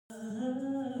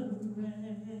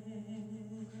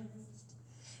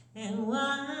And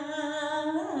why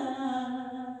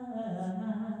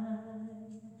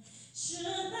should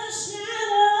the shadows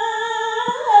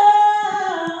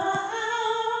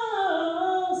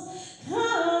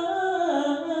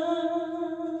come?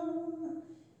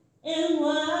 And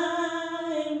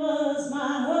why must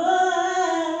my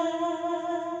heart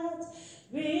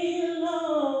be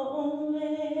lonely?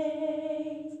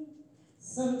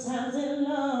 Sometimes it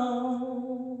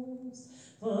longs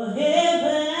for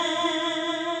heaven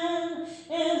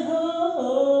and home.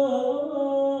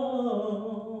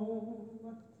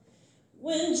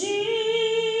 When Jesus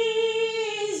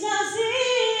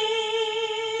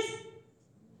is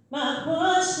my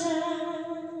portion,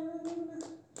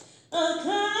 a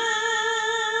constant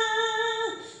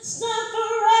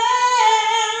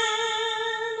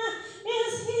friend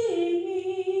is He.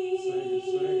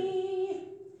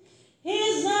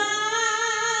 His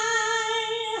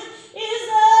eye is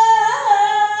on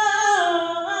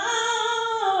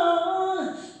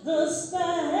the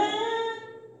sparrow,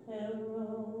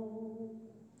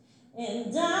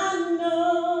 and I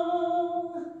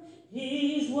know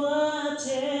He's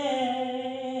watching.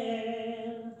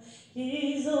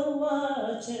 He's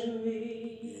watching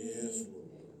me. Yes,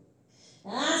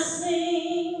 I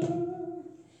sing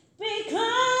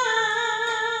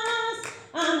because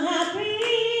I'm happy.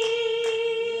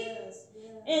 Yes,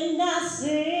 yes. And I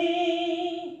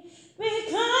sing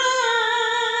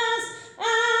because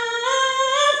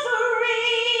I'm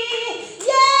free.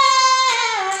 Yeah,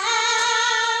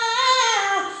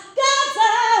 God's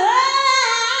eye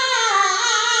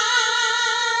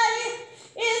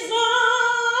is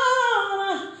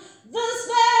on the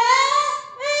sparrow.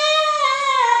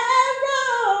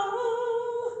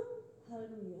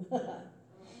 Hallelujah.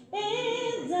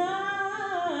 And I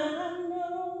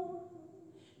know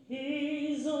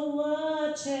He's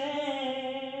watching.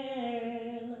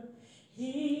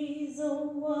 He's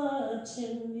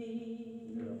watching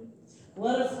me.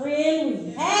 What a friend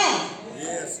we have.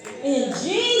 Yes. In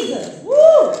Jesus.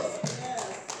 Woo!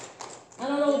 I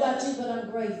don't know about you, but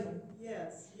I'm grateful.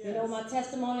 Yes. You know, my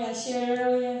testimony I shared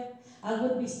earlier, I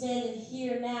wouldn't be standing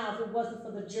here now if it wasn't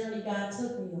for the journey God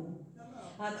took me on.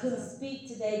 I couldn't speak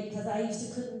today because I used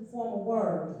to couldn't form a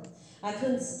word. I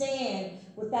couldn't stand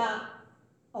without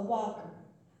a walker.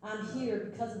 I'm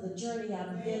here because of the journey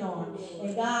I've been on.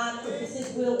 And God, if it's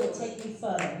His will take me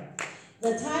further.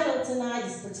 The title tonight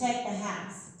is Protect the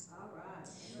House. All right.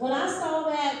 When I saw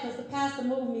that, because the pastor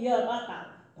moved me up, I thought,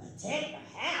 protect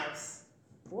the house?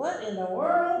 What in the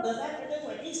world does that have to do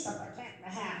with Easter, protect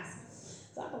the house?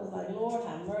 So I was like, Lord,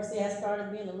 have mercy. I started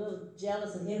being a little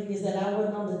jealous and envious that I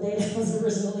wasn't on the day that was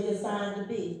originally assigned to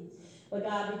be. But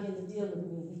God began to deal with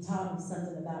me. He taught me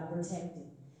something about protecting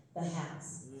the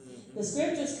house. The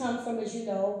scriptures come from, as you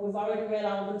know, we've already read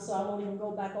all of them, so I won't even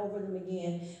go back over them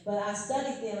again. But I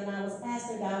studied them, and I was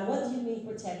asking God, what do you mean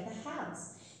protect the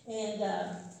house? And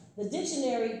the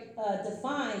dictionary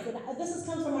defines, and this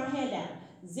comes from our handout,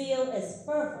 zeal as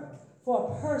fervor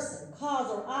for a person,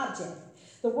 cause, or object.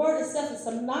 The word itself is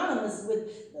synonymous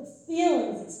with the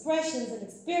feelings, expressions, and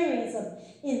experience of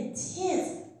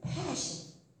intense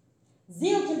passion.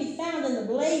 Zeal can be found in the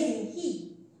blazing heat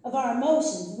of our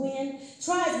emotions. When,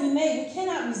 try as we may, we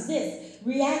cannot resist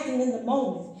reacting in the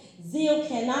moment. Zeal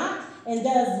cannot and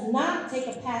does not take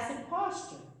a passive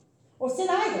posture or sit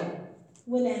idle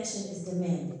when action is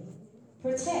demanded.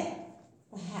 Protect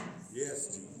the house. Yes,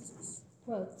 Jesus.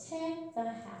 Protect the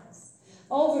house.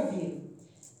 Overview.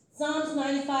 Psalms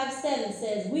 95:7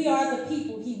 says, we are the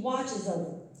people He watches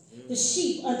over, the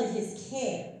sheep under His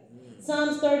care.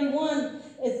 Psalms 31,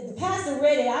 if the pastor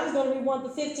read it, I was going to read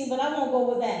 1-15, but I won't go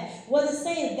with that. What it's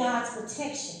saying is God's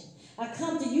protection. I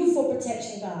come to you for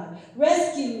protection, God.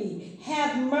 Rescue me.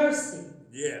 Have mercy.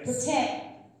 Yes. Protect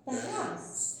the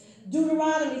house.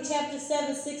 Deuteronomy chapter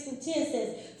 7, 6-10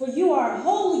 says, for you are a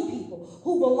holy people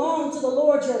who belong to the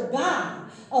Lord your God.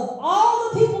 Of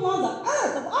all the people on the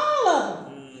earth, of all of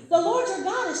them, the Lord your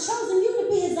God has chosen you to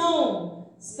be His own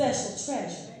special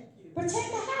treasure.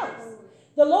 Protect the house.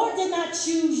 The Lord did not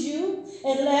choose you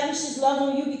and lavish His love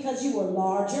on you because you were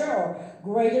larger or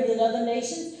greater than other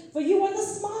nations, for you were the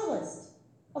smallest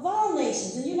of all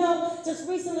nations. And you know, just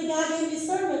recently God gave me a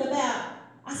sermon about,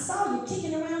 I saw you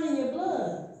kicking around in your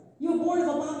blood. You were born of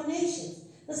abominations,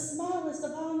 the smallest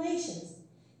of all nations.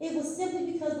 It was simply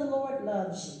because the Lord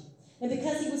loves you. And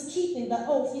because He was keeping the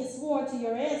oath He had sworn to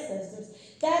your ancestors,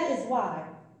 that is why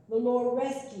the Lord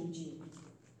rescued you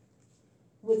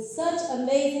with such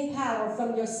amazing power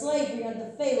from your slavery under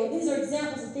Pharaoh. These are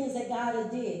examples of things that God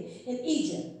did in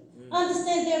Egypt.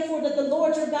 Understand, therefore, that the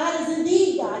Lord your God is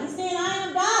indeed God. He's saying, I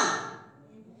am God.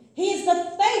 He is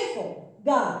the faithful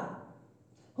God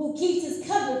who who keeps his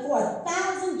covenant for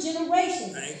 1,000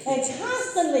 generations, and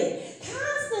constantly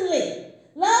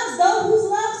loves those who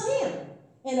loves him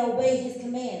and obey his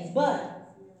commands. But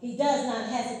he does not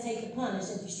hesitate to punish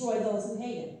and destroy those who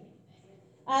hate him.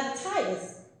 Out of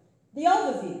Titus, the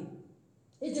overview.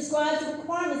 It describes the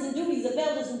requirements and duties of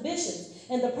elders and bishops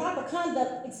and the proper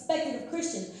conduct expected of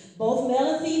Christians, both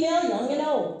male and female, young and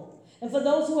old. And for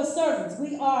those who are servants,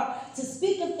 we are to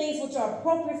speak of things which are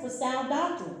appropriate for sound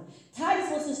doctrine. Titus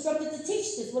was instructed to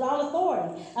teach this with all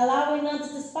authority, allowing none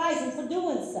to despise him for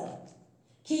doing so.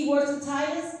 Key words for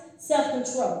Titus: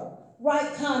 self-control,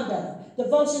 right conduct,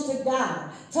 devotion to God,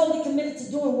 totally committed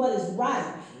to doing what is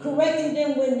right, correcting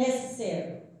them when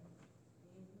necessary.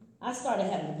 I started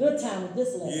having a good time with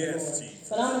this lesson. Yes,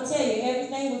 but I'm going to tell you,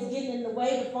 everything was getting in the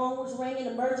way. The phone was ringing,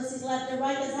 emergencies left and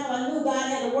right. That's how I knew God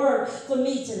had a word for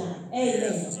me tonight. Amen.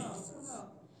 Yes.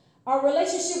 Our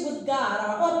relationship with God,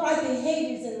 our upright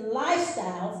behaviors and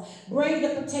lifestyles bring the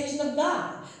protection of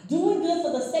God. Doing good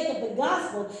for the sake of the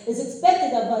gospel is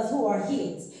expected of us who are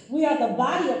his. We are the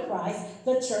body of Christ,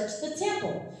 the church, the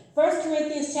temple. 1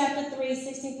 Corinthians chapter 3,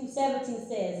 16 through 17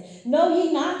 says, Know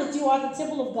ye not that you are the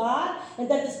temple of God, and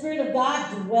that the Spirit of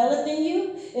God dwelleth in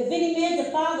you? If any man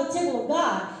defile the temple of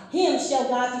God, him shall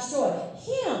God destroy.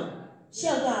 Him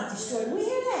shall God destroy. We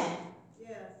hear that.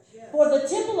 Yes. For the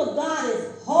temple of God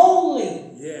is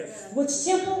holy. Yes. Which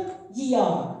temple ye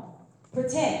are.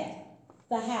 Protect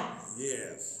the house.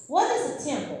 Yes. What is a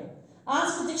temple?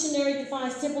 Oxford Dictionary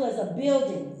defines temple as a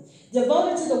building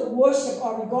devoted to the worship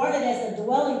or regarded as the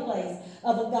dwelling place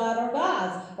of a god or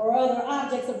gods or other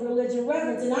objects of religious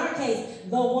reverence. In our case,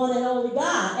 the one and only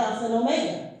God, Alpha and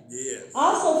Omega. Yes.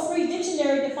 Also, Free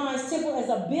Dictionary defines temple as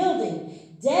a building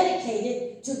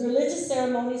dedicated to religious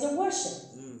ceremonies or worship.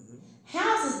 Mm-hmm.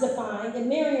 House is defined in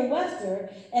Merriam-Webster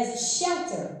as a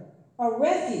shelter or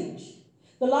refuge.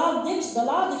 The Law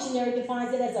Dictionary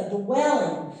defines it as a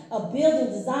dwelling, a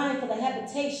building designed for the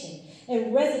habitation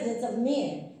and residence of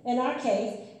men. In our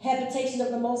case, habitation of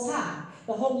the Most High,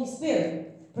 the Holy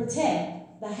Spirit.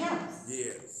 Protect the house.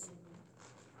 Yes.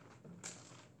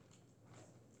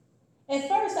 At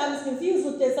first, I was confused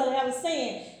with this. So I was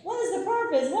saying, what is the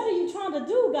purpose? What are you trying to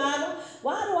do, God?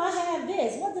 Why do I have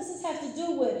this? What does this have to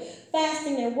do with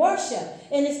fasting and worship?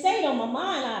 And it stayed on my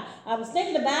mind. I was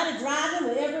thinking about it, driving.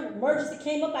 Whenever emergency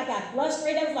came up, I got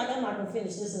frustrated. I was like, I'm not going to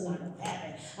finish. This is not going to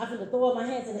happen. I'm going to throw up my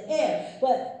hands in the air.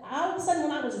 But all of a sudden,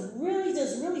 when I was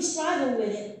really striving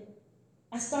with it,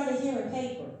 I started hearing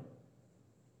paper.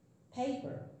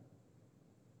 Paper.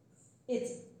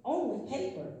 It's only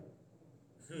paper.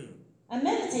 I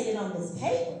meditated on this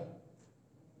paper.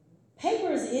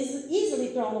 Paper is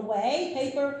easily thrown away.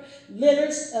 Paper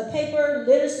litters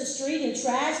the street and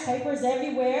trash. Paper is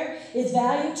everywhere. Its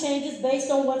value changes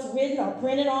based on what's written or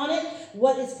printed on it,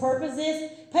 what its purpose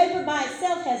is. Paper by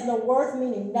itself has no worth,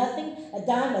 meaning nothing. A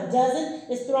dime a dozen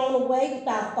is thrown away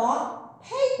without thought.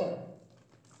 Paper.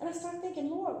 And I started thinking,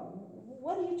 Lord,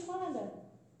 what are you trying to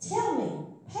tell me?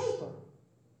 Paper.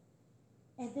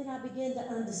 And then I began to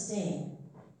understand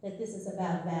that this is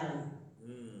about value.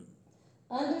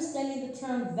 Understanding the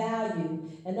term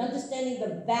value and understanding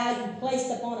the value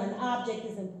placed upon an object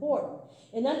is important.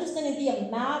 And understanding the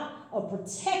amount of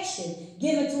protection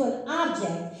given to an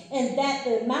object, and that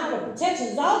the amount of protection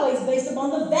is always based upon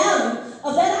the value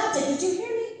of that object. Did you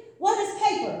hear me? What is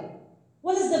paper?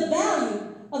 What is the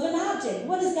value of an object?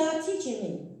 What is God teaching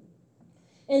me?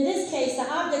 In this case,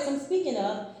 the object I'm speaking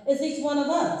of is each one of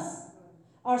us.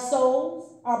 Our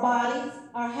souls, our bodies,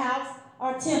 our house,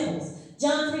 our temples.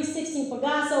 John 3:16, for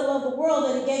God so loved the world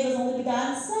that he gave his only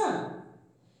begotten Son.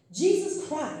 Jesus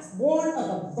Christ, born of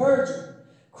a virgin,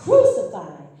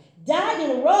 crucified, died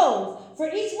and rose for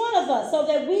each one of us so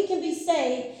that we can be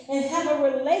saved and have a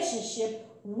relationship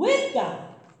with God.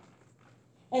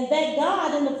 And that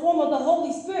God, in the form of the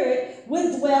Holy Spirit,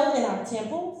 would dwell in our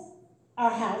temples,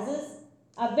 our houses,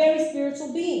 our very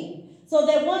spiritual being, so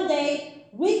that one day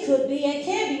we could be and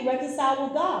can be reconciled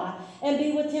with God and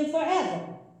be with him forever.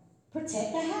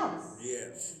 Protect the house.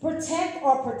 Yes. Protect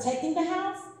or protecting the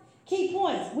house. Key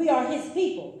points. We are his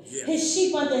people. Yes. His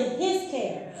sheep under his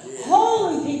care. Yes.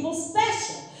 Holy people,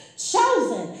 special.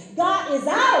 Chosen. God is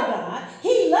our God.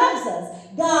 He loves us.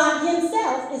 God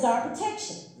himself is our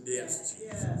protection. Yes.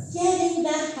 Yes. Getting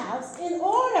the house in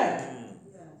order.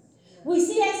 We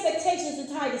see expectations in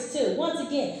Titus 2. Once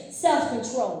again,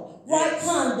 self-control, right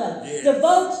conduct,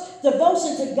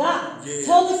 devotion to God,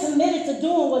 totally committed to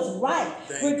doing what's right,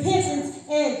 repentance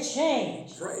and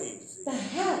change. Praise. The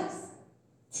house,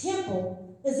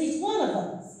 temple, is each one of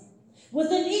us.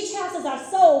 Within each house is our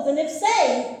souls, and if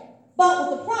saved, bought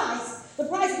with a price, the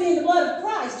price being the blood of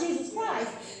Christ, Jesus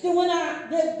Christ,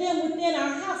 then within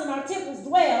our house and our temples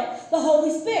dwell the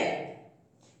Holy Spirit.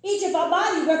 Each of our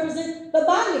bodies represents the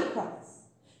body of Christ.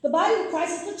 The body of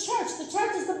Christ is the church. The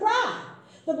church is the bride.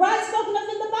 The bride spoken of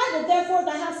in the Bible. Therefore,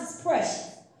 the house is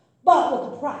precious, bought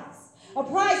with a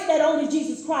price that only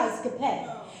Jesus Christ could pay.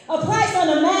 A price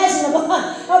unimaginable,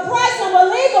 a price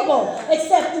unbelievable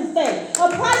except through faith. A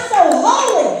price so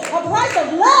holy, a price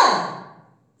of love.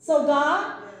 So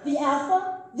God, the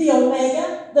Alpha, the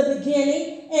Omega, the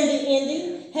beginning and the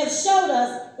ending, have showed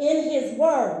us in his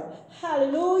word,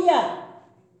 hallelujah,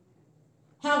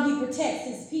 how he protects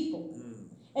his people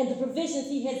and the provisions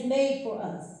he has made for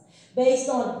us based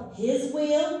on his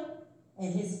will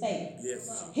and his faith.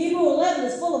 Yes. Hebrew 11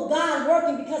 is full of God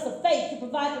working because of faith to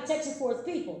provide protection for his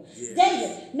people. Yes.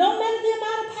 David, no matter the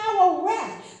amount of power or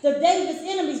wrath that David's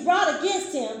enemies brought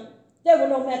against him, there were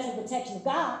no match for the protection of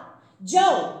God.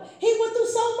 Job, he went through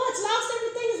so much, lost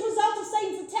everything as a result of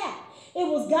Satan's attack. It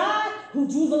was God who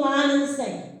drew the line in the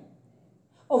sand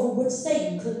over which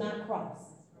Satan could not cross.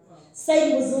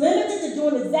 Satan was limited to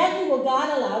doing exactly what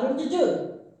God allowed him to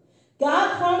do.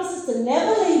 God promises to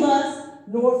never leave us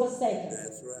nor forsake us.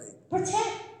 That's right.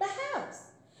 Protect the house.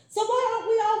 So why aren't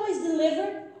we always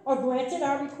delivered or granted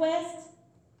our request?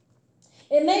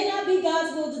 It may not be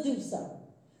God's will to do so.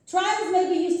 Trials may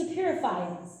be used to purify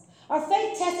us. Our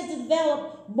faith tested to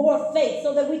develop more faith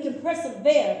so that we can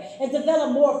persevere and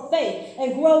develop more faith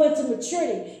and grow into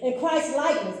maturity in Christ's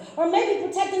likeness. Or maybe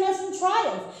protecting us from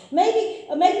trials. Maybe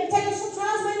protecting us from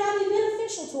trials may not be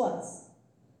beneficial to us.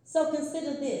 So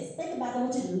consider this. Think about it. I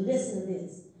want you to listen to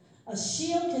this. A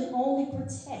shield can only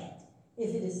protect if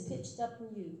it is pitched up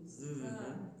and used.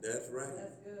 Mm-hmm. That's right.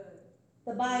 That's good.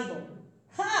 The Bible.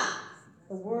 Ha!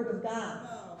 The Word of God.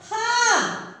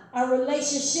 Ha! Our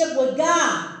relationship with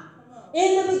God.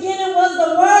 In the beginning was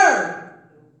the Word.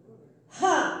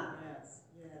 Ha!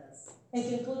 Yes.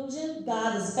 In conclusion,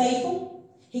 God is faithful.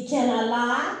 He cannot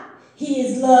lie. He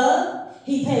is love.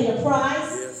 He paid a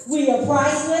price. Yes. We are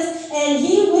priceless. And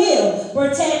he will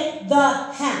protect the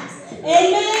house.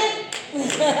 Amen.